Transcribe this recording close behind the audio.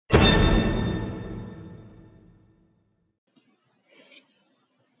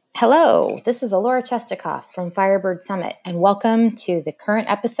Hello, this is Alora Chestikoff from Firebird Summit, and welcome to the current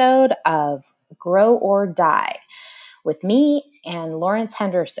episode of Grow or Die with me and Lawrence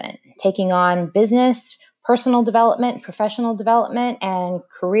Henderson, taking on business, personal development, professional development, and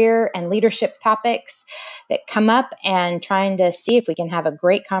career and leadership topics that come up and trying to see if we can have a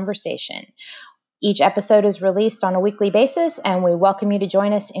great conversation. Each episode is released on a weekly basis, and we welcome you to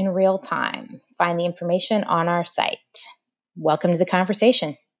join us in real time. Find the information on our site. Welcome to the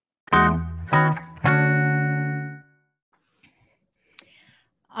conversation.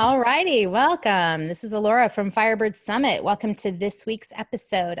 All righty, welcome. This is Alora from Firebird Summit. Welcome to this week's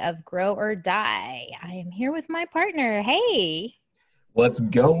episode of Grow or Die. I am here with my partner. Hey. What's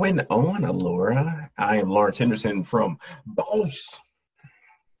going on, Alora? I am Lawrence Henderson from Boss.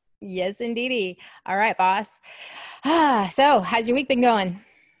 Yes, indeedy. All right, boss. So how's your week been going?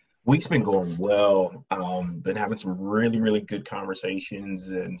 Week's been going well. Been having some really good conversations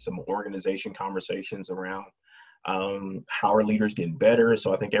and some organization conversations around how our leaders getting better.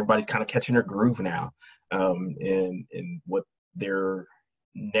 So I think everybody's kind of catching their groove now in what their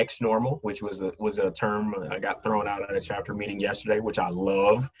next normal, which was a term I got thrown out at a chapter meeting yesterday, which I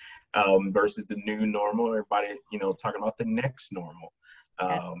love, versus the new normal. Everybody, talking about the next normal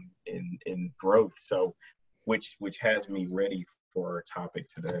in growth. So which has me ready for our topic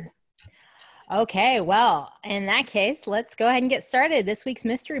today. Okay, well, in that case, let's go ahead and get started. This week's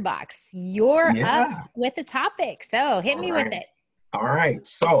mystery box. You're up with the topic, so hit me with it. All right,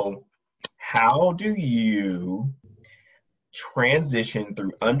 so how do you transition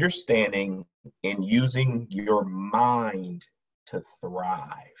through understanding and using your mind to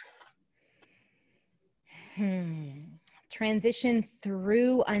thrive? Transition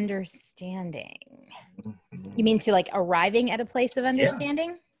through understanding. You mean to arriving at a place of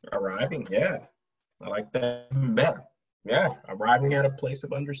understanding? Arriving, yeah. I like that better. Yeah, arriving at a place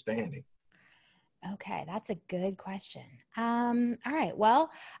of understanding. Okay, that's a good question. All right. Well,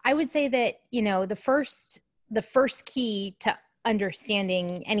 I would say that, the first key to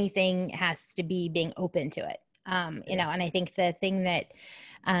understanding anything has to be being open to it. And I think the thing that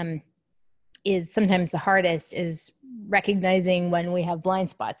is sometimes the hardest is recognizing when we have blind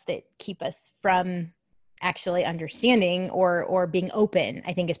spots that keep us from actually understanding or being open,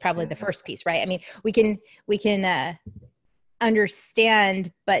 I think is probably the first piece, right? I mean, we can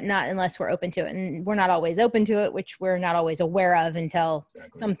understand, but not unless we're open to it. And we're not always open to it, which we're not always aware of until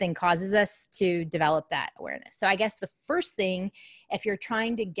something causes us to develop that awareness. So I guess the first thing, if you're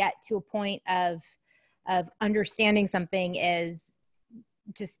trying to get to a point of understanding something, is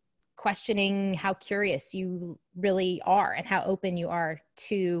just questioning how curious you really are and how open you are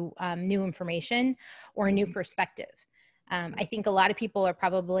to new information or a new perspective. I think a lot of people are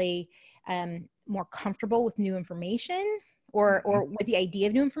probably more comfortable with new information or with the idea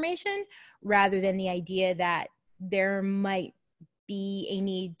of new information rather than the idea that there might be a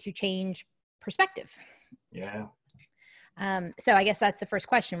need to change perspective. Yeah. So I guess that's the first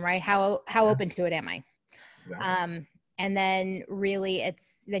question, right? How open to it am I? Exactly. And then really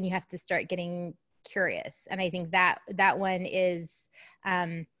then you have to start getting curious. And I think that one is,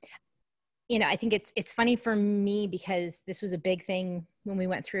 I think it's funny for me because this was a big thing when we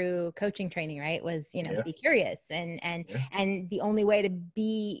went through coaching training, right? Was, be curious and the only way to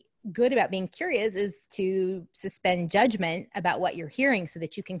be good about being curious is to suspend judgment about what you're hearing so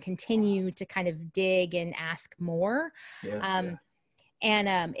that you can continue to kind of dig and ask more.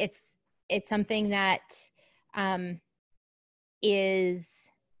 And it's something that,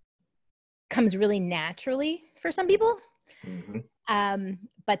 comes really naturally for some people.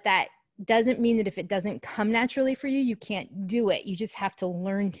 But that doesn't mean that if it doesn't come naturally for you, you can't do it. You just have to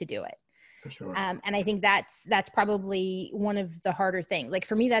learn to do it. For sure. And I think that's probably one of the harder things. Like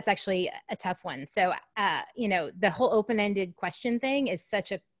for me, that's actually a tough one. So, the whole open-ended question thing is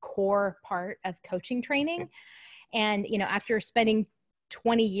such a core part of coaching training. And, after spending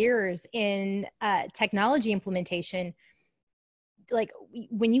 20 years in technology implementation, like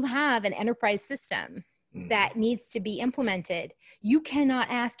when you have an enterprise system that needs to be implemented, you cannot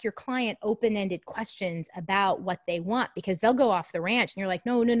ask your client open-ended questions about what they want because they'll go off the ranch and you're like,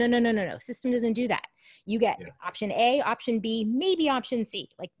 no. System doesn't do that. You get option A, option B, maybe option C.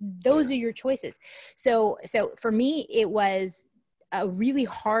 Like those are your choices. So for me, it was a really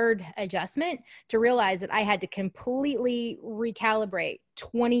hard adjustment to realize that I had to completely recalibrate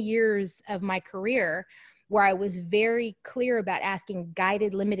 20 years of my career where I was very clear about asking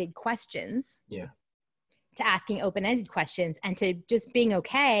guided, limited questions. to asking open-ended questions and to just being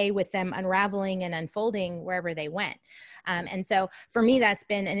okay with them unraveling and unfolding wherever they went. And so for me, that's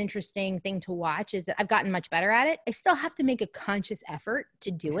been an interesting thing to watch, is that I've gotten much better at it. I still have to make a conscious effort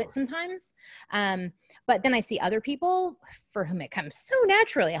to do it sometimes. But then I see other people for whom it comes so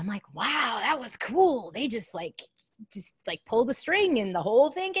naturally. I'm like, wow, that was cool. They just like pulled the string and the whole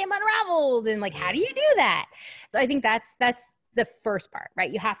thing came unraveled. And like, how do you do that? So I think that's the first part,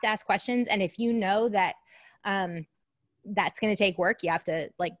 right? You have to ask questions. And if you know that that's going to take work, you have to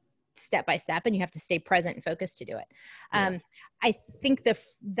like step by step, and you have to stay present and focused to do it. I think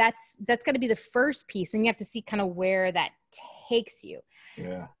that's got to be the first piece, and you have to see kind of where that takes you.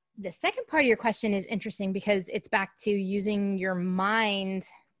 Yeah. The second part of your question is interesting because it's back to using your mind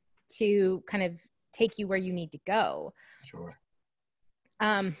to kind of take you where you need to go. Sure.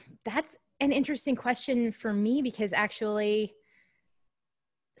 That's an interesting question for me, because actually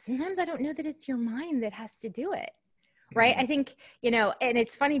sometimes I don't know that it's your mind that has to do it. Right. I think, and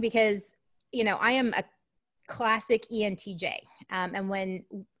it's funny because, I am a classic ENTJ.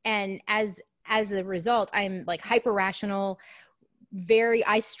 And as a result, I'm like hyper rational,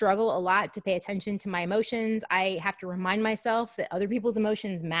 I struggle a lot to pay attention to my emotions. I have to remind myself that other people's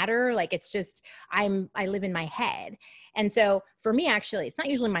emotions matter. Like, it's just, I live in my head. And so for me, actually, it's not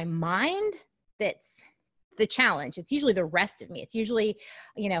usually my mind that's the challenge. It's usually the rest of me. It's usually,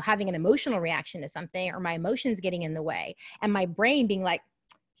 having an emotional reaction to something, or my emotions getting in the way, and my brain being like,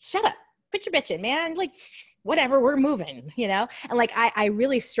 shut up, put your bitch in, man. Like, whatever, we're moving, and like, I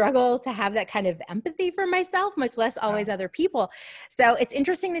really struggle to have that kind of empathy for myself, much less always other people. So it's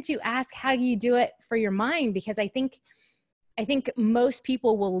interesting that you ask how you do it for your mind, because I think most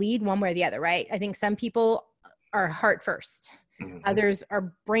people will lead one way or the other, right? I think some people are heart first. Others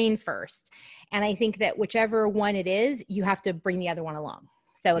are brain first. And I think that whichever one it is, you have to bring the other one along.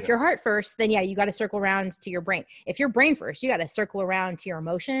 So if you're heart first, then you got to circle around to your brain. If you're brain first, you got to circle around to your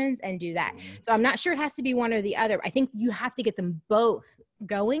emotions and do that. So I'm not sure it has to be one or the other. I think you have to get them both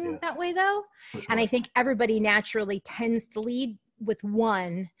going that way, though. Sure. And I think everybody naturally tends to lead with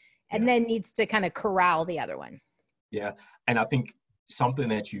one and then needs to kind of corral the other one. Yeah. And I think something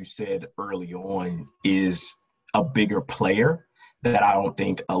that you said early on is a bigger player that I don't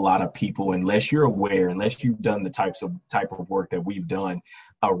think a lot of people, unless you're aware, unless you've done the type of work that we've done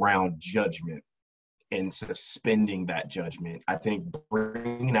around judgment and suspending that judgment. I think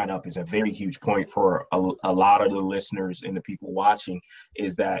bringing that up is a very huge point for a lot of the listeners and the people watching,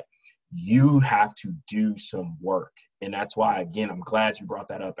 is that you have to do some work. And that's why, again, I'm glad you brought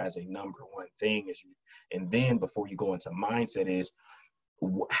that up as a number one thing. And then before you go into mindset, is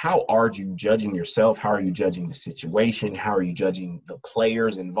how are you judging yourself? How are you judging the situation? How are you judging the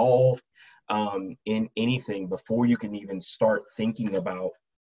players involved in anything before you can even start thinking about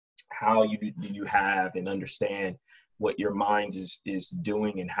how you have and understand what your mind is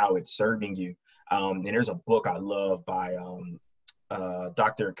doing and how it's serving you. And there's a book I love by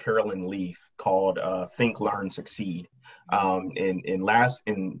Dr. Carolyn Leaf called Think, Learn, Succeed.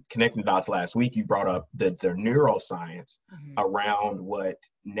 In Connecting Dots last week, you brought up the neuroscience around what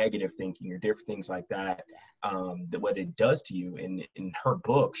negative thinking or different things like that, what it does to you. And in her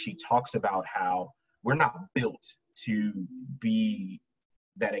book, she talks about how we're not built to be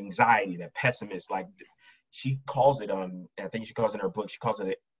that anxiety, that pessimist. Like, she calls it, I think she calls it in her book, she calls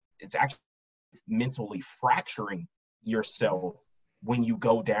it's actually mentally fracturing yourself when you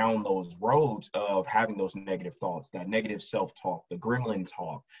go down those roads of having those negative thoughts, that negative self-talk, the gremlin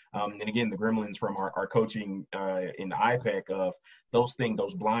talk. And again, the gremlins from our coaching in the IPEC, of those things,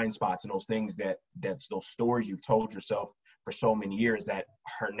 those blind spots, and those things that's those stories you've told yourself for so many years that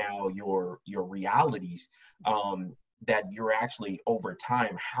are now your realities, that you're actually, over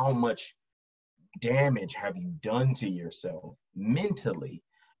time, how much damage have you done to yourself mentally,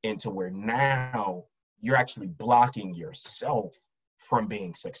 into where now you're actually blocking yourself from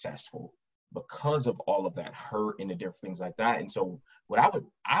being successful because of all of that hurt and the different things like that. And so what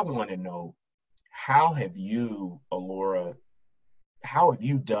I want to know, how have you, Alora, how have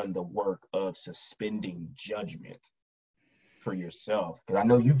you done the work of suspending judgment for yourself? Because I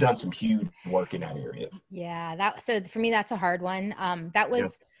know you've done some huge work in that area. Yeah, so for me, that's a hard one.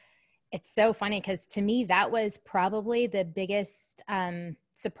 It's so funny, because to me, that was probably the biggest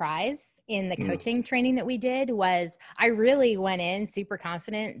surprise in the coaching training that we did. Was I really went in super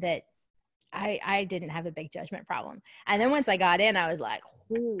confident that I didn't have a big judgment problem. And then once I got in, I was like,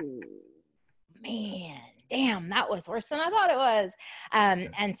 oh man, damn, that was worse than I thought it was.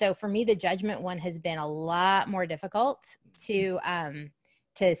 And so for me, the judgment one has been a lot more difficult to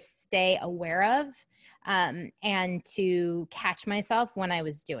stay aware of, and to catch myself when I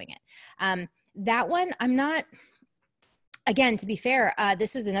was doing it. That one, I'm not, again, to be fair,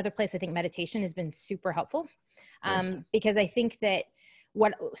 this is another place I think meditation has been super helpful. Nice. Because I think that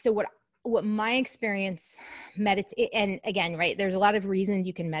what my experience and again, right, there's a lot of reasons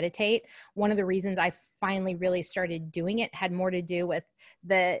you can meditate. One of the reasons I finally really started doing it had more to do with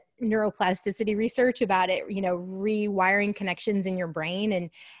the neuroplasticity research about it, rewiring connections in your brain.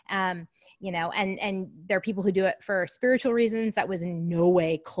 And, and there are people who do it for spiritual reasons. That was in no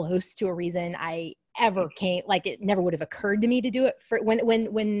way close to a reason I ever came, like it never would have occurred to me to do it for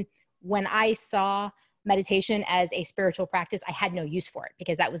when I saw meditation as a spiritual practice, I had no use for it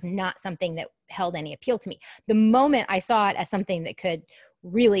because that was not something that held any appeal to me. The moment I saw it as something that could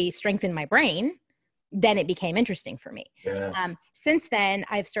really strengthen my brain, then it became interesting for me. Yeah. Since then,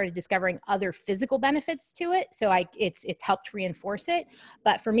 I've started discovering other physical benefits to it. So it's helped reinforce it.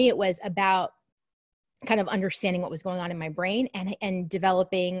 But for me, it was about kind of understanding what was going on in my brain and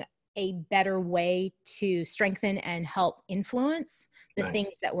developing a better way to strengthen and help influence the Nice.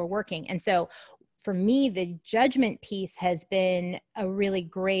 things that were working. And so for me, the judgment piece has been a really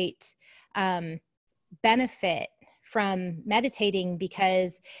great benefit from meditating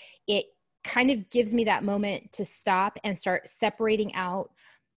because it kind of gives me that moment to stop and start separating out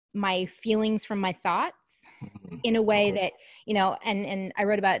my feelings from my thoughts in a way that, and I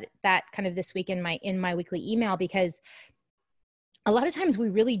wrote about that kind of this week in my weekly email, because a lot of times we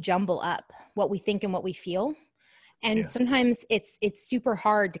really jumble up what we think and what we feel. And sometimes it's super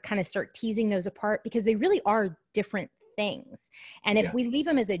hard to kind of start teasing those apart because they really are different things. And if we leave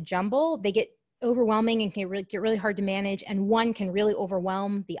them as a jumble, they get overwhelming and can get really hard to manage. And one can really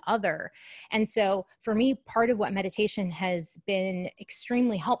overwhelm the other. And so for me, part of what meditation has been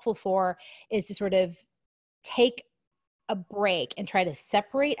extremely helpful for is to sort of take a break and try to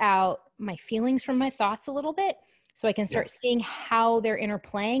separate out my feelings from my thoughts a little bit so I can start seeing how they're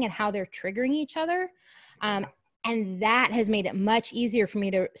interplaying and how they're triggering each other. And that has made it much easier for me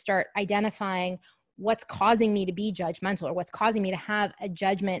to start identifying what's causing me to be judgmental or what's causing me to have a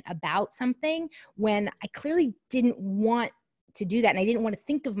judgment about something when I clearly didn't want to do that. And I didn't want to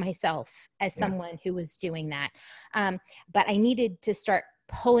think of myself as someone who was doing that. But I needed to start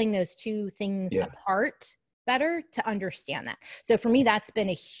pulling those two things apart better to understand that. So for me, that's been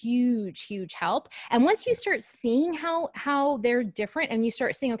a huge, huge help. And once you start seeing how they're different and you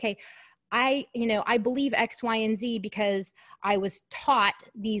start seeing, okay, I believe X, Y, and Z because I was taught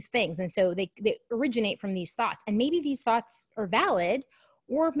these things. And so they originate from these thoughts. And maybe these thoughts are valid,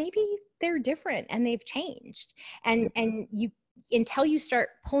 or maybe they're different and they've changed. And you, until you start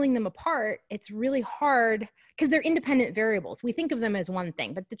pulling them apart, it's really hard because they're independent variables. We think of them as one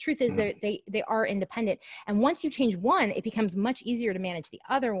thing, but the truth is they are independent. And once you change one, it becomes much easier to manage the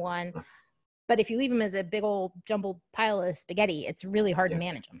other one. But if you leave them as a big old jumbled pile of spaghetti, it's really hard to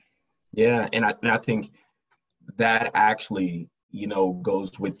manage them. Yeah, and I think that actually,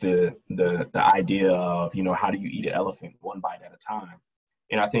 goes with the idea of, how do you eat an elephant one bite at a time?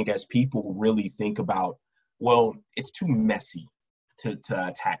 And I think as people really think about, well, it's too messy to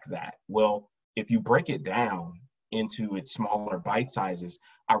attack that. Well, if you break it down into its smaller bite sizes,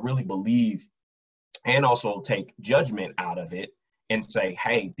 I really believe, and also take judgment out of it and say,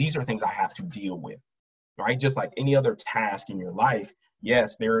 hey, these are things I have to deal with, right? Just like any other task in your life.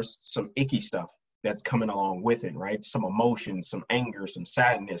 Yes, there's some icky stuff that's coming along with it, right? Some emotion, some anger, some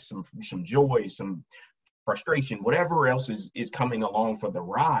sadness, some joy, some frustration, whatever else is coming along for the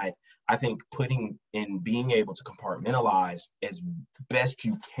ride. I think putting in being able to compartmentalize as best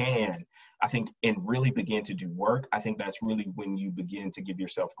you can, I think, and really begin to do work. I think that's really when you begin to give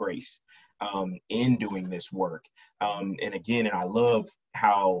yourself grace in doing this work. And I love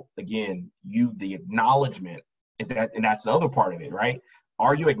how, again, the acknowledgement is that, and that's the other part of it, right?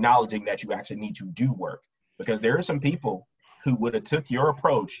 Are you acknowledging that you actually need to do work? Because there are some people who would have took your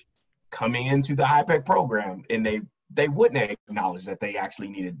approach coming into the IPEC program, and they wouldn't acknowledge that they actually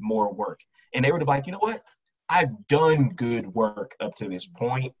needed more work. And they would have been like, you know what? I've done good work up to this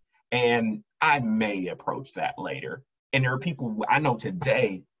point, and I may approach that later. And there are people I know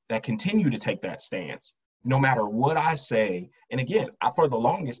today that continue to take that stance, no matter what I say. And again, for the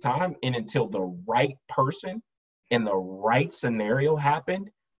longest time, and until the right person and the right scenario happened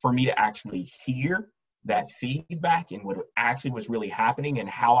for me to actually hear that feedback and what actually was really happening and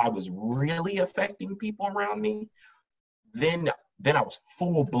how I was really affecting people around me, then I was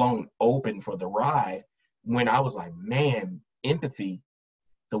full blown open for the ride when I was like, man, empathy,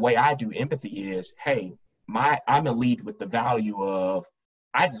 the way I do empathy is, hey, I'm a lead with the value of,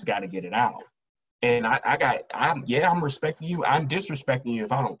 I just got to get it out. And I'm respecting you. I'm disrespecting you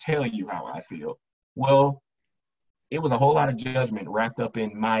if I don't tell you how I feel. Well, it was a whole lot of judgment wrapped up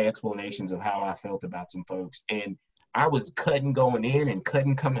in my explanations of how I felt about some folks. And I was cutting going in and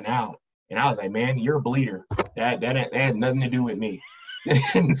cutting coming out. And I was like, man, you're a bleeder. That had nothing to do with me.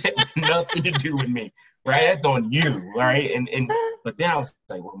 Nothing to do with me. Right? That's on you. Right. But then I was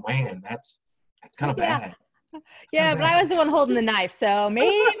like, well, man, that's kind of bad. Yeah, but I was the one holding the knife, so maybe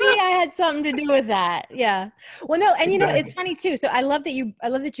I had something to do with that. Yeah. Well, no, and you know, it's funny too. So I love that you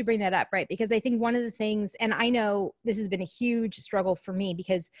bring that up, right? Because I think one of the things, and I know this has been a huge struggle for me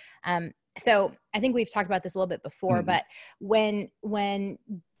because, so I think we've talked about this a little bit before, but when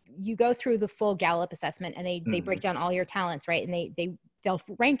you go through the full Gallup assessment and they break down all your talents, right? And they'll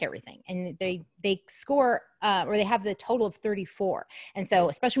rank everything and they score or they have the total of 34. And so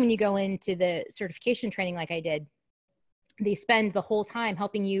especially when you go into the certification training like I did, they spend the whole time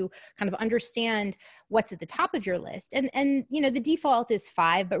helping you kind of understand what's at the top of your list. And you know, the default is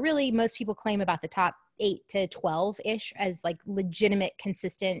 5, but really most people claim about the top 8 to 12-ish as like legitimate,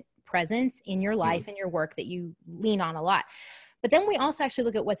 consistent presence in your life and your work that you lean on a lot. But then we also actually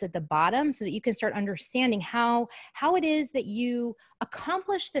look at what's at the bottom so that you can start understanding how it is that you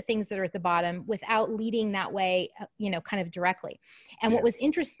accomplish the things that are at the bottom without leading that way, you know, kind of directly. And what was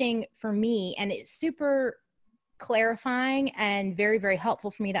interesting for me, and it's super clarifying and very, very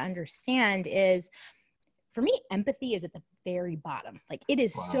helpful for me to understand, is for me, empathy is at the very bottom. Like it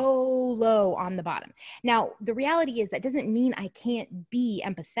is so low on the bottom. Now, the reality is that doesn't mean I can't be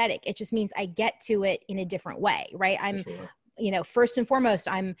empathetic. It just means I get to it in a different way, right? You know, first and foremost,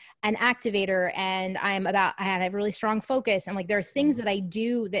 I'm an activator and I have really strong focus. And like, there are things that I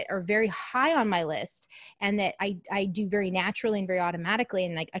do that are very high on my list and that I do very naturally and very automatically.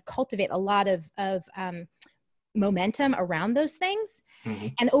 And like, I cultivate a lot of momentum around those things.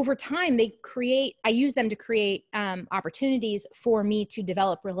 And over time I use them to create opportunities for me to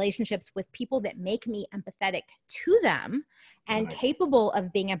develop relationships with people that make me empathetic to them and capable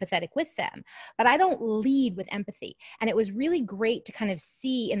of being empathetic with them. But I don't lead with empathy. And it was really great to kind of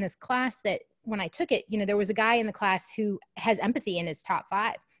see in this class that when I took it, you know, there was a guy in the class who has empathy in his top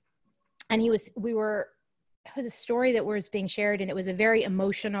 5. And it was a story that was being shared, and it was a very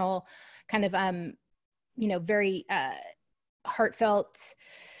emotional kind of, you know, very heartfelt,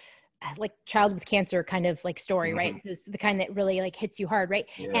 like child with cancer kind of like story, right? It's the kind that really like hits you hard, right?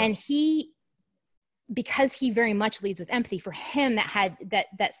 And because he very much leads with empathy, for him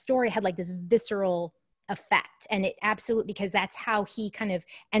that story had like this visceral effect. And it absolutely, because that's how he kind of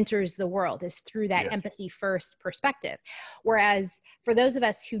enters the world, is through that empathy first perspective. Whereas for those of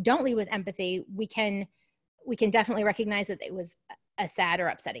us who don't lead with empathy, we can definitely recognize that it was a sad or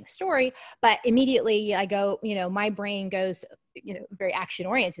upsetting story, but immediately I go, you know, my brain goes, you know, very action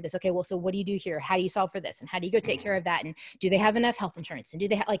oriented. It's okay, well, so what do you do here? How do you solve for this? And how do you go take care of that? And do they have enough health insurance? And do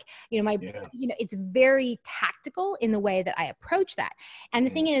they have like, you know, you know, it's very tactical in the way that I approach that. And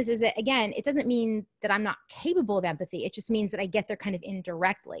the thing is that again, it doesn't mean that I'm not capable of empathy. It just means that I get there kind of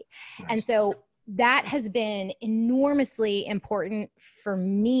indirectly. And so that has been enormously important for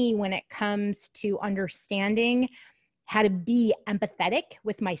me when it comes to understanding how to be empathetic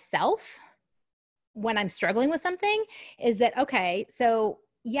with myself when I'm struggling with something, is that, okay, so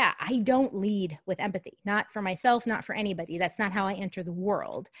yeah, I don't lead with empathy, not for myself, not for anybody. That's not how I enter the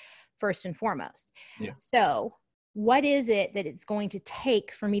world, first and foremost. So what is it that it's going to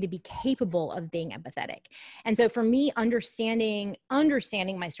take for me to be capable of being empathetic? And so for me, understanding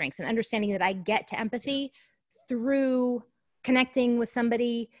my strengths and understanding that I get to empathy through connecting with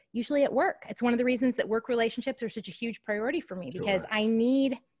somebody, usually at work. It's one of the reasons that work relationships are such a huge priority for me, because I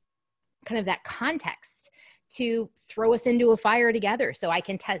need kind of that context to throw us into a fire together so I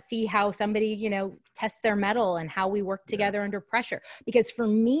can see how somebody, you know, tests their mettle and how we work together under pressure. Because for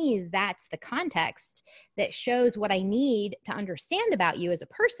me, that's the context that shows what I need to understand about you as a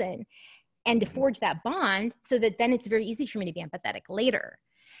person and to forge that bond, so that then it's very easy for me to be empathetic later.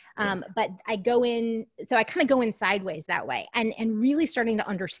 But I kind of go in sideways that way, and really starting to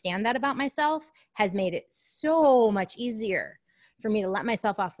understand that about myself has made it so much easier for me to let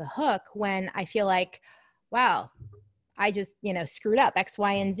myself off the hook when I feel like, wow, I just, you know, screwed up X,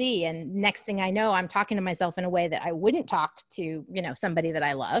 Y, and Z. And next thing I know, I'm talking to myself in a way that I wouldn't talk to, you know, somebody that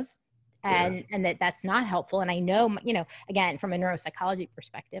I love. And that's not helpful. And I know, you know, again, from a neuropsychology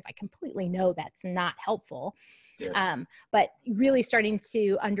perspective, I completely know that's not helpful. But really starting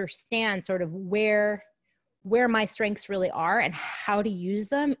to understand sort of where where my strengths really are and how to use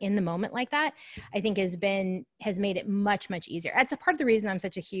them in the moment like that, I think has made it much, much easier. That's a part of the reason I'm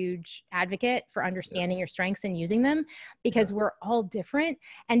such a huge advocate for understanding your strengths and using them, because we're all different.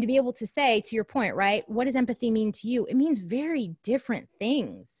 And to be able to say, to your point, right, what does empathy mean to you? It means very different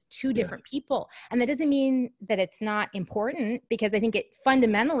things to different people. And that doesn't mean that it's not important, because I think it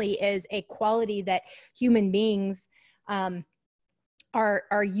fundamentally is a quality that human beings,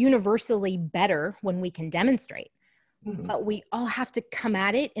 are universally better when we can demonstrate. But we all have to come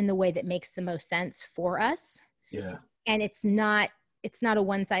at it in the way that makes the most sense for us. Yeah. And it's not a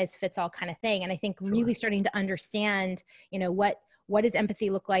one size fits all kind of thing. And I think really starting to understand, what does empathy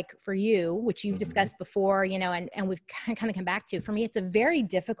look like for you, which you've discussed before, and we've kind of come back to. For me, it's a very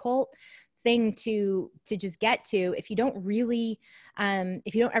difficult thing to just get to if you don't really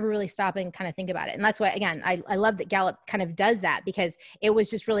if you don't ever really stop and kind of think about it. And that's why, again, I love that Gallup kind of does that, because it was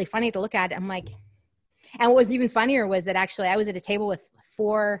just really funny to look at it. I'm like, and what was even funnier was that actually I was at a table with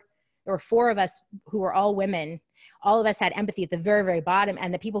there were four of us who were all women. All of us had empathy at the very, very bottom.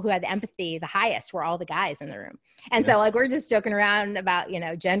 And the people who had the empathy the highest were all the guys in the room. And so we're just joking around about,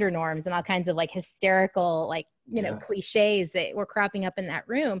 gender norms and all kinds of like hysterical, cliches that were cropping up in that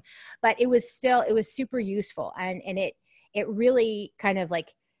room. But it was super useful. And it really kind of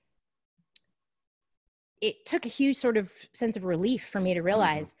like, it took a huge sort of sense of relief for me to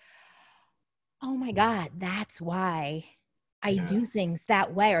realize, oh my God, that's why I do things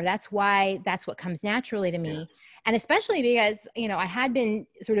that way, or that's what comes naturally to me. And especially because, I had been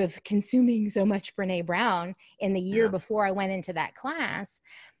sort of consuming so much Brene Brown in the year before I went into that class.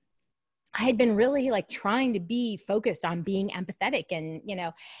 I had been really like trying to be focused on being empathetic, and,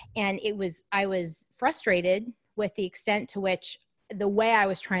 I was frustrated with the extent to which the way I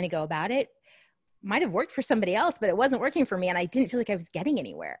was trying to go about it might have worked for somebody else, but it wasn't working for me. And I didn't feel like I was getting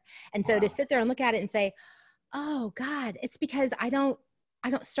anywhere. And so to sit there and look at it and say, oh God, it's because I don't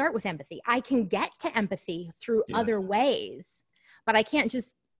start with empathy. I can get to empathy through other ways, but I can't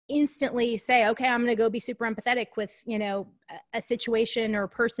just instantly say, okay, I'm going to go be super empathetic with, a situation or a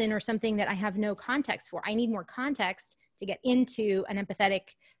person or something that I have no context for. I need more context to get into an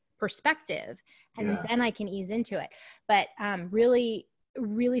empathetic perspective, and then I can ease into it. But really,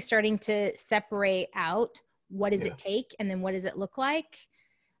 really starting to separate out what does it take and then what does it look like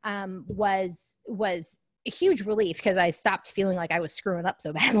was a huge relief, because I stopped feeling like I was screwing up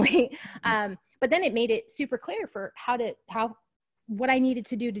so badly. But then it made it super clear for what I needed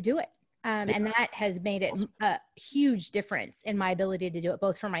to do it. And that has made it a huge difference in my ability to do it,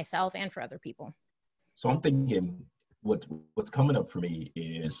 both for myself and for other people. So I'm thinking what's coming up for me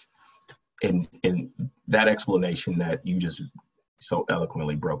is in that explanation that you just so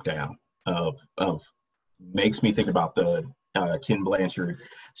eloquently broke down of makes me think about the Ken Blanchard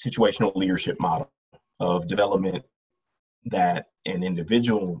situational leadership model of development that an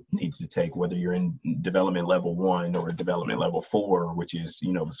individual needs to take, whether you're in development level 1 or development level 4, which is,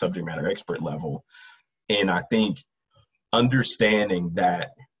 the subject matter expert level. And I think understanding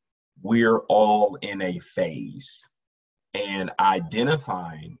that we're all in a phase and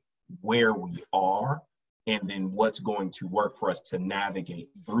identifying where we are and then what's going to work for us to navigate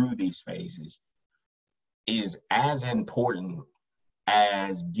through these phases is as important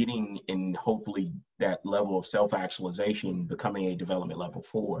as getting in, hopefully, that level of self-actualization, becoming a development level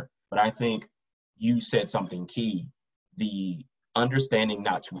 4. But I think you said something key, the understanding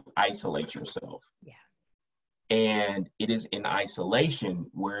not to isolate yourself. And it is in isolation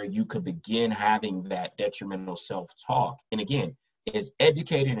where you could begin having that detrimental self-talk. And again, as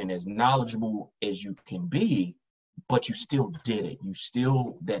educated and as knowledgeable as you can be, but you still did it.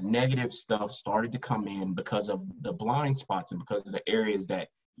 That negative stuff started to come in because of the blind spots and because of the areas that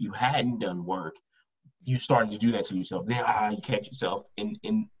you hadn't done work. You started to do that to yourself. Then you catch yourself. And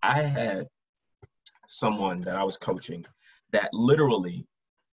I had someone that I was coaching that literally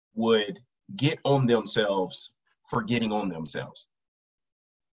would get on themselves for getting on themselves.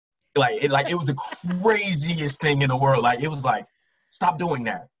 It was the craziest thing in the world. It was like, stop doing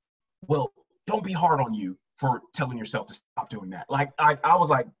that. Well, don't be hard on you for telling yourself to stop doing that. I was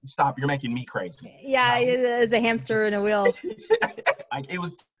like, stop, you're making me crazy. Yeah, it's a hamster in a wheel. It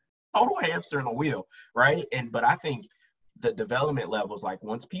was total hamster in a wheel, right? But I think the development levels,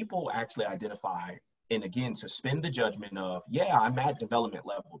 once people actually identify and again, suspend the judgment of, I'm at development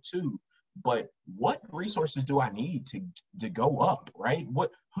level 2, but what resources do I need to go up, right?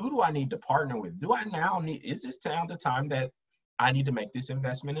 Who do I need to partner with? Is this now the time that I need to make this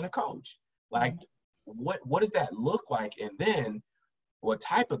investment in a coach? What does that look like? And then what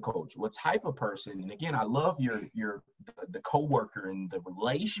type of coach, what type of person? And again, I love the coworker and the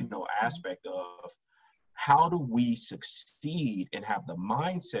relational aspect of how do we succeed and have the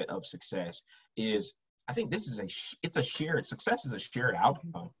mindset of success is, I think this is it's a shared, success is a shared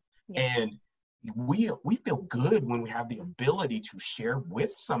outcome. Yeah. And we feel good when we have the ability to share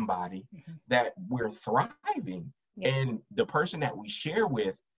with somebody that we're thriving. Yeah. And the person that we share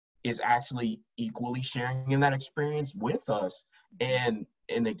with is actually equally sharing in that experience with us. And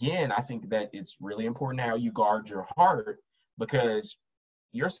again, I think that it's really important how you guard your heart, because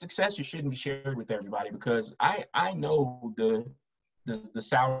your success, you shouldn't be shared with everybody, because I know the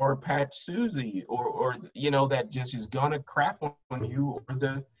Sour Patch Susie, or that just is gonna crap on you, or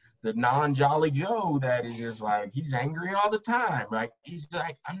the non-Jolly Joe that is just like, he's angry all the time. Like, he's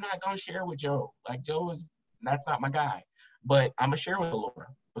like, I'm not gonna share with Joe. Like, that's not my guy. But I'm gonna share with Alora,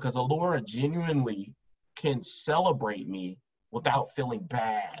 because Alora genuinely can celebrate me without feeling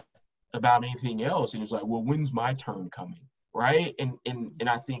bad about anything else. And it's like, well, when's my turn coming? Right. And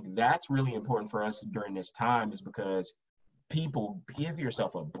I think that's really important for us during this time, is because people, give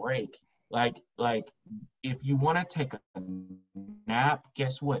yourself a break. Like if you want to take a nap,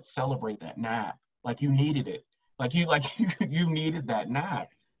 guess what? Celebrate that nap. Like, you needed it. You needed that nap.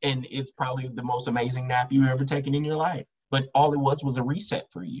 And it's probably the most amazing nap you've ever taken in your life. But all it was a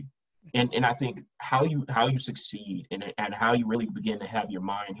reset for you. And I think how you succeed and how you really begin to have your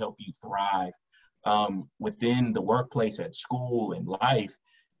mind help you thrive within the workplace, at school, and life,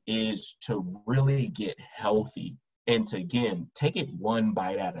 is to really get healthy, and to, again, take it one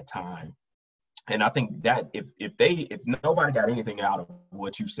bite at a time. And I think that if nobody got anything out of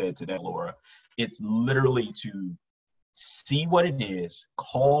what you said today, Laura, it's literally to see what it is,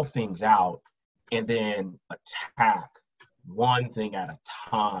 call things out, and then attack one thing at a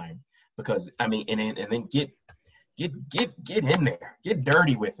time. Because I mean, and then get in there, get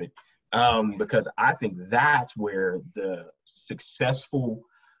dirty with it. Because I think that's where the successful,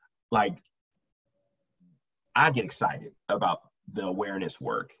 like, I get excited about the awareness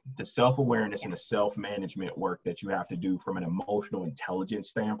work, the self-awareness and the self-management work that you have to do from an emotional intelligence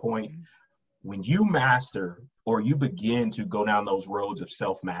standpoint. When you master, or you begin to go down those roads of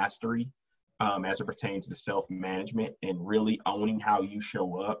self-mastery, as it pertains to self-management and really owning how you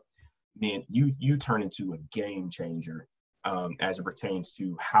show up, man, you turn into a game changer, as it pertains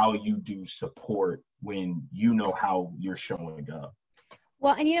to how you do support when you know how you're showing up.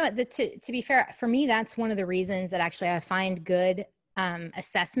 Well, and you know what, to be fair, for me, that's one of the reasons that actually I find good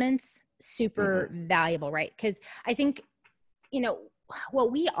assessments super valuable, right? Because I think,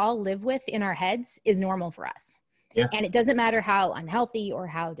 what we all live with in our heads is normal for us. Yeah. And it doesn't matter how unhealthy or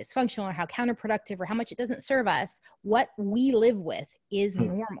how dysfunctional or how counterproductive or how much it doesn't serve us, what we live with is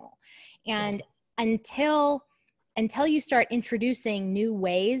normal. And until you start introducing new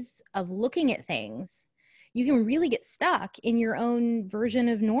ways of looking at things, you can really get stuck in your own version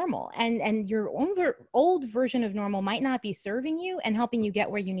of normal, and your own old version of normal might not be serving you and helping you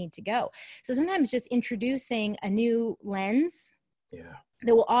get where you need to go. So sometimes just introducing a new lens,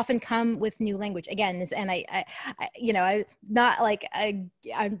 that will often come with new language. Again, I'm not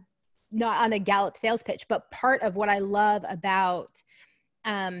on a Gallup sales pitch, but part of what I love about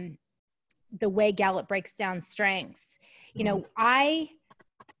the way Gallup breaks down strengths, I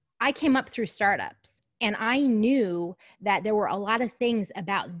came up through startups, and I knew that there were a lot of things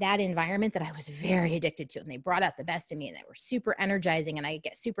about that environment that I was very addicted to, and they brought out the best in me, and they were super energizing, and I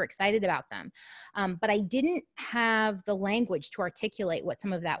get super excited about them. But I didn't have the language to articulate what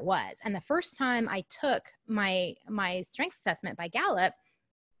some of that was. And the first time I took my strengths assessment by Gallup,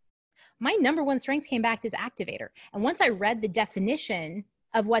 my number one strength came back as activator. And once I read the definition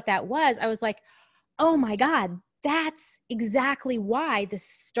of what that was, I was like, oh my God, that's exactly why the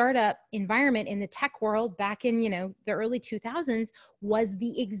startup environment in the tech world back in, the early 2000s was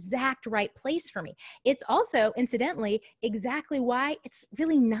the exact right place for me. It's also, incidentally, exactly why it's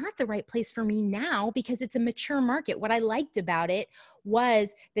really not the right place for me now, because it's a mature market. What I liked about it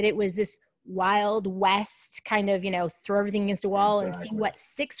was that it was this Wild West kind of, throw everything against a wall and see what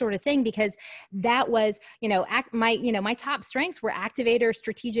sticks sort of thing, because that was, my top strengths were activator,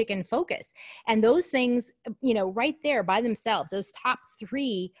 strategic, and focus. And those things, right there by themselves, those top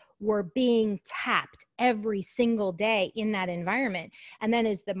three were being tapped every single day in that environment. And then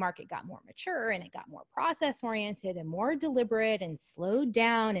as the market got more mature and it got more process oriented and more deliberate and slowed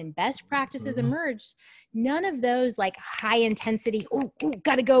down and best practices emerged, none of those like high intensity,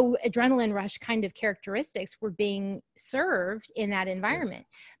 gotta go adrenaline rush kind of characteristics were being served in that environment,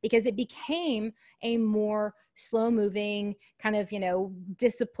 because it became a more slow moving kind of,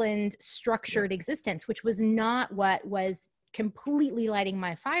 disciplined, structured existence, which was not what was completely lighting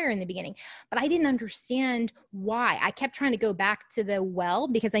my fire in the beginning. But I didn't understand why. I kept trying to go back to the well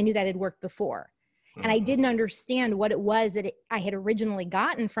because I knew that had worked before. And I didn't understand what it was that I had originally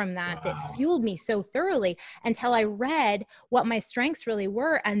gotten from that fueled me so thoroughly until I read what my strengths really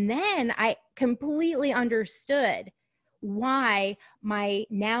were. And then I completely understood why my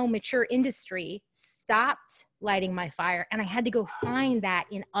now mature industry stopped lighting my fire. And I had to go find that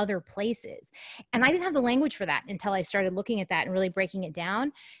in other places. And I didn't have the language for that until I started looking at that and really breaking it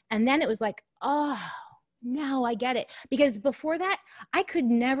down. And then it was like, oh, no, I get it. Because before that, I could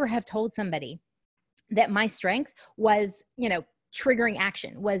never have told somebody that my strength was, triggering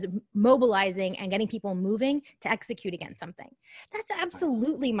action, was mobilizing and getting people moving to execute against something. That's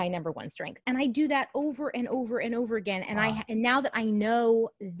absolutely my number one strength. And I do that over and over and over again. And and now that I know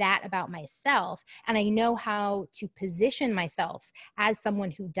that about myself, and I know how to position myself as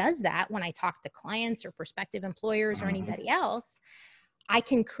someone who does that when I talk to clients or prospective employers or anybody else, I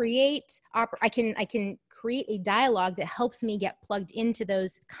can create a dialogue that helps me get plugged into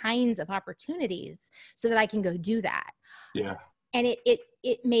those kinds of opportunities so that I can go do that. Yeah. And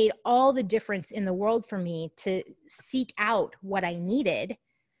it made all the difference in the world for me to seek out what I needed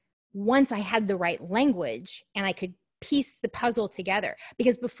once I had the right language and I could piece the puzzle together.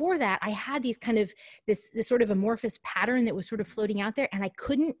 Because before that, I had these kind of this sort of amorphous pattern that was sort of floating out there, and I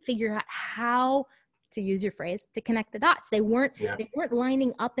couldn't figure out how, to use your phrase, to connect the dots. They weren't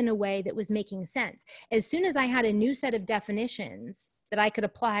lining up in a way that was making sense. As soon as I had a new set of definitions that I could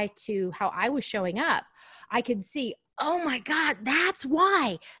apply to how I was showing up, I could see, oh my God, that's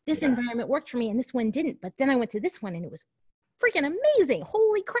why this environment worked for me and this one didn't. But then I went to this one and it was freaking amazing.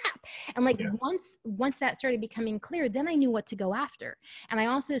 Holy crap. And once that started becoming clear, then I knew what to go after. And I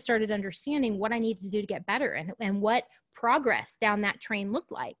also started understanding what I needed to do to get better and what progress down that train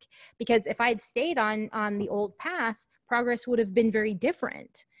looked like. Because if I had stayed on the old path, progress would have been very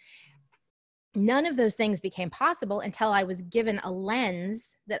different. None of those things became possible until I was given a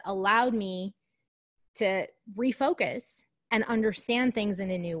lens that allowed me to refocus and understand things in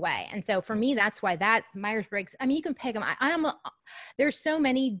a new way. And so for me, that's why that Myers-Briggs, I mean, you can pick them. There's so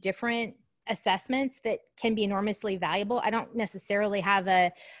many different assessments that can be enormously valuable. I don't necessarily have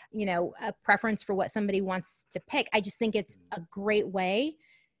a preference for what somebody wants to pick. I just think it's a great way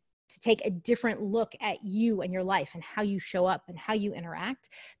to take a different look at you and your life and how you show up and how you interact,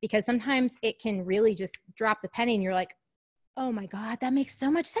 because sometimes it can really just drop the penny and you're like, oh my God, that makes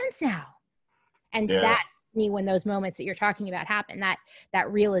so much sense now. And that's me when those moments that you're talking about happen,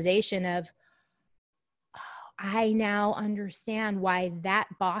 that realization of, oh, I now understand why that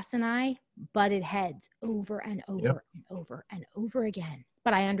boss and I butted heads over and over and over and over again.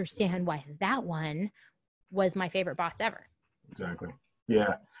 But I understand why that one was my favorite boss ever. Exactly.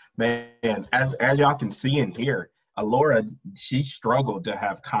 Yeah, man, as y'all can see and hear, Alora, she struggled to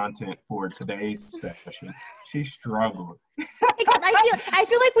have content for today's session. She struggled. I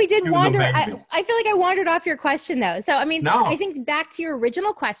feel like we did wander. I feel like I wandered off your question though. So I mean, I think back to your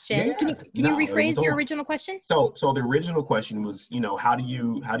original question. Yeah, can you rephrase your original question? So the original question was, how do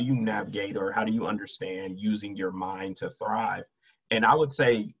you navigate, or how do you understand using your mind to thrive? And I would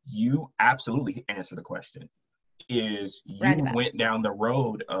say you absolutely answer the question. Is you went down the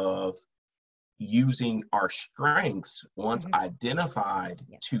road of using our strengths once identified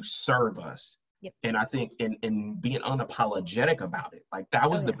to serve us. Yep. And I think in being unapologetic about it, like that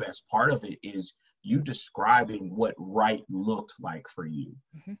was the best part of it, is you describing what right looked like for you.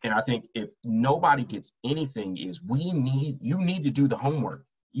 And I think if nobody gets anything, is you need to do the homework.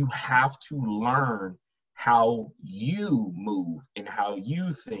 You have to learn how you move and how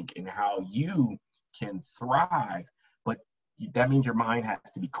you think and how you can thrive. But that means your mind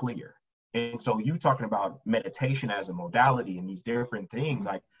has to be clear. And so you talking about meditation as a modality and these different things,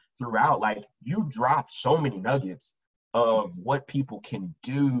 like throughout, like you dropped so many nuggets of what people can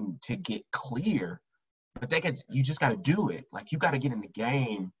do to get clear, but you just got to do it. Like you got to get in the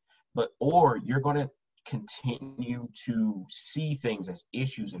game, or you're going to continue to see things as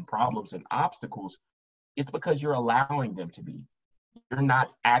issues and problems and obstacles. It's because you're allowing them to be. You're not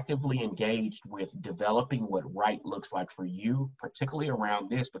actively engaged with developing what right looks like for you, particularly around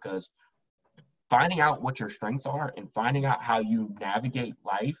this, because finding out what your strengths are and finding out how you navigate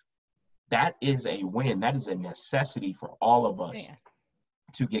life, that is a win. That is a necessity for all of us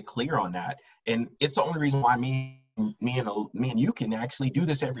to get clear on that. And it's the only reason why me and you can actually do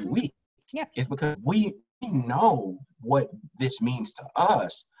this every week. Yeah, is because we know what this means to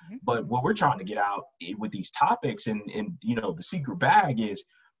us. But what we're trying to get out with these topics and the secret bag is,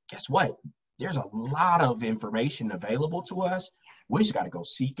 guess what? There's a lot of information available to us. We just got to go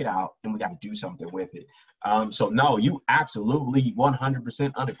seek it out, and we got to do something with it. So no, you absolutely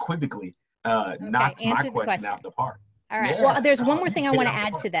 100% unequivocally knocked my question out the park. All right. Yeah. Well, there's one more You thing I hit it want to out the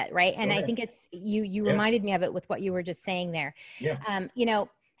add park. to that, right? Go And I ahead. think it's you Yeah. reminded me of it with what you were just saying there. Yeah. You know,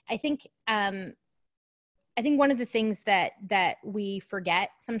 I think I think one of the things that we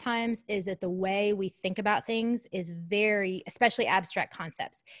forget sometimes is that the way we think about things is very, especially abstract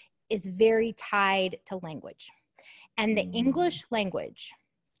concepts, is very tied to language. And the English language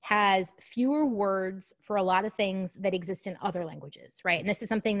has fewer words for a lot of things that exist in other languages, right? And this is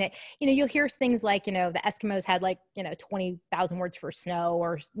something that, you know, you'll hear things like, you know, the Eskimos had like, you know, 20,000 words for snow,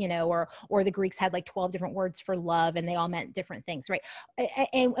 or, you know, or the Greeks had like 12 different words for love, and they all meant different things, right?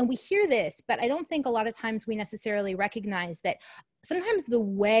 And we hear this, but I don't think a lot of times we necessarily recognize that sometimes the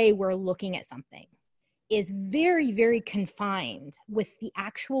way we're looking at something is very, very confined with the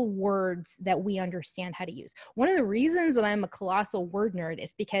actual words that we understand how to use. One of the reasons that I'm a colossal word nerd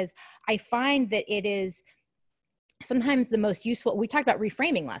is because I find that it is sometimes the most useful. We talked about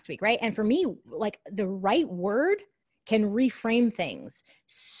reframing last week, right? And for me, like the right word can reframe things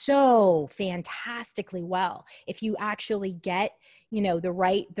so fantastically well if you actually get, you know, the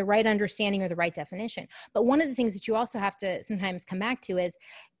right understanding or the right definition. But one of the things that you also have to sometimes come back to is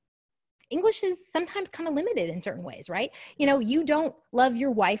English is sometimes kind of limited in certain ways, right? You know, you don't love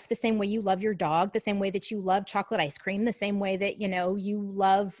your wife the same way you love your dog, the same way that you love chocolate ice cream, the same way that, you know, you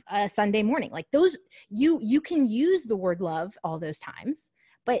love a Sunday morning. Like those, you can use the word love all those times,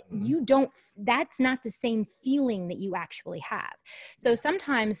 but you don't, that's not the same feeling that you actually have. So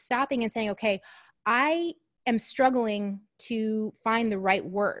sometimes stopping and saying, okay, I am struggling to find the right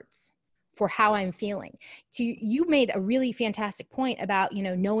words for how I'm feeling. You made a really fantastic point about, you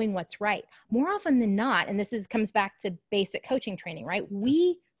know, knowing what's right. More often than not, and this comes back to basic coaching training, right?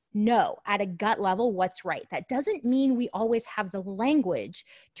 We know at a gut level what's right. That doesn't mean we always have the language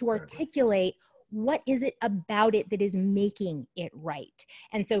to articulate what is it about it that is making it right.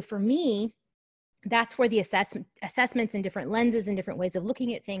 And so for me, that's where the assessments and different lenses and different ways of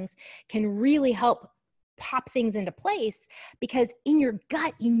looking at things can really help pop things into place, because in your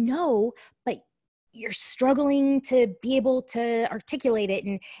gut, you know, but you're struggling to be able to articulate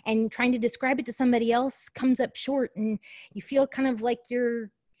it, and trying to describe it to somebody else comes up short, and you feel kind of like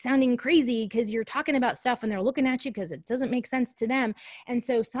you're sounding crazy because you're talking about stuff and they're looking at you because it doesn't make sense to them. And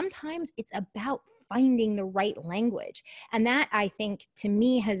so sometimes it's about finding the right language. And that, I think, to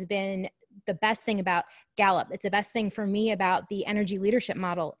me has been the best thing about Gallup. It's the best thing for me about the energy leadership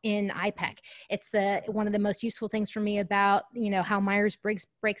model in IPEC. It's one of the most useful things for me about, you know, how Myers-Briggs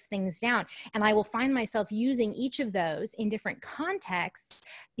breaks things down. And I will find myself using each of those in different contexts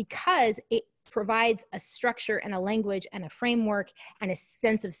because it provides a structure and a language and a framework and a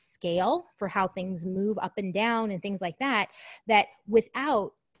sense of scale for how things move up and down and things like that, that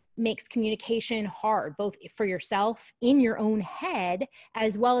without makes communication hard, both for yourself in your own head,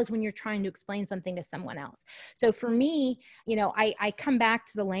 as well as when you're trying to explain something to someone else. So for me, you know, I come back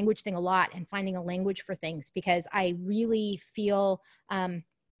to the language thing a lot and finding a language for things, because I really feel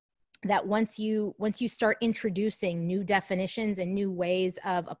that once you start introducing new definitions and new ways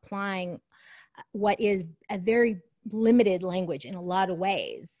of applying what is a very limited language in a lot of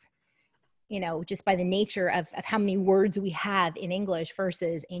ways, you know, just by the nature of how many words we have in English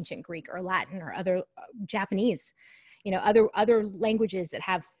versus ancient Greek or Latin or other Japanese, you know, other languages that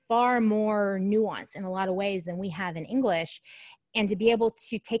have far more nuance in a lot of ways than we have in English. And to be able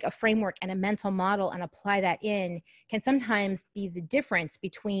to take a framework and a mental model and apply that in can sometimes be the difference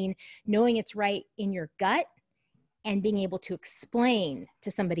between knowing it's right in your gut and being able to explain to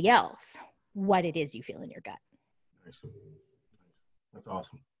somebody else what it is you feel in your gut. That's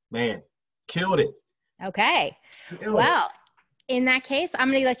awesome. Man, killed it. Okay. Well, in that case, I'm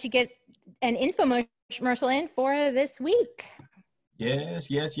going to let you get an infomercial in for this week. Yes.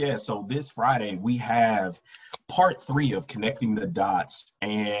 So this Friday, we have part 3 of Connecting the Dots.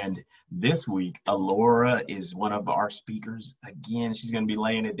 And this week, Alora is one of our speakers. Again, she's going to be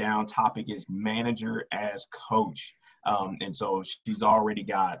laying it down. Topic is manager as coach. And so she's already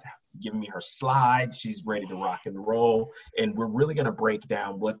given me her slides. She's ready to rock and roll. And we're really going to break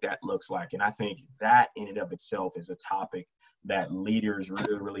down what that looks like. And I think that in and of itself is a topic that leaders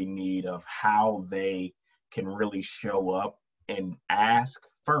really, really need, of how they can really show up and ask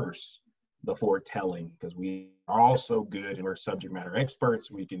first before telling, because we are all so good and we're subject matter experts.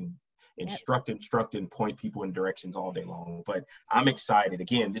 We can instruct, and point people in directions all day long. But I'm excited.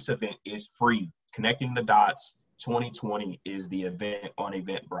 Again, this event is free. Connecting the Dots 2020 is the event on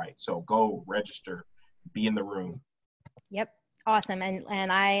Eventbrite. So go register, be in the room. Yep. Awesome.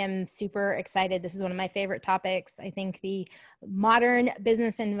 And I am super excited. This is one of my favorite topics. I think the modern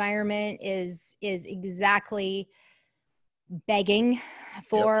business environment is exactly begging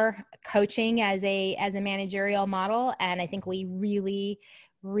for coaching as a managerial model. And I think we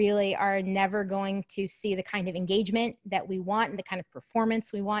really are never going to see the kind of engagement that we want and the kind of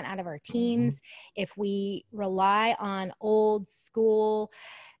performance we want out of our teams if we rely on old school,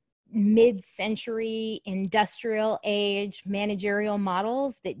 mid-century, industrial age managerial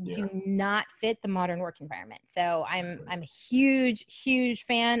models that do not fit the modern work environment. So I'm a huge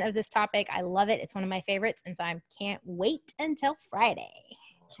fan of this topic. I love it. It's one of my favorites. And so I can't wait until Friday.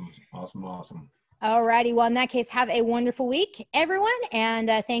 Awesome. All righty. Well, in that case, have a wonderful week, everyone. And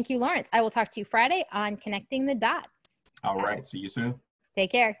thank you, Lawrence. I will talk to you Friday on Connecting the Dots. All right. See you soon.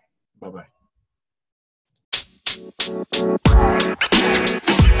 Take care. Bye-bye.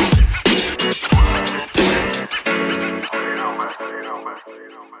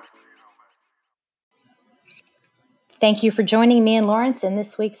 Thank you for joining me and Lawrence in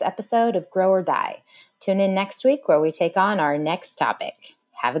this week's episode of Grow or Die. Tune in next week where we take on our next topic.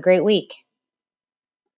 Have a great week.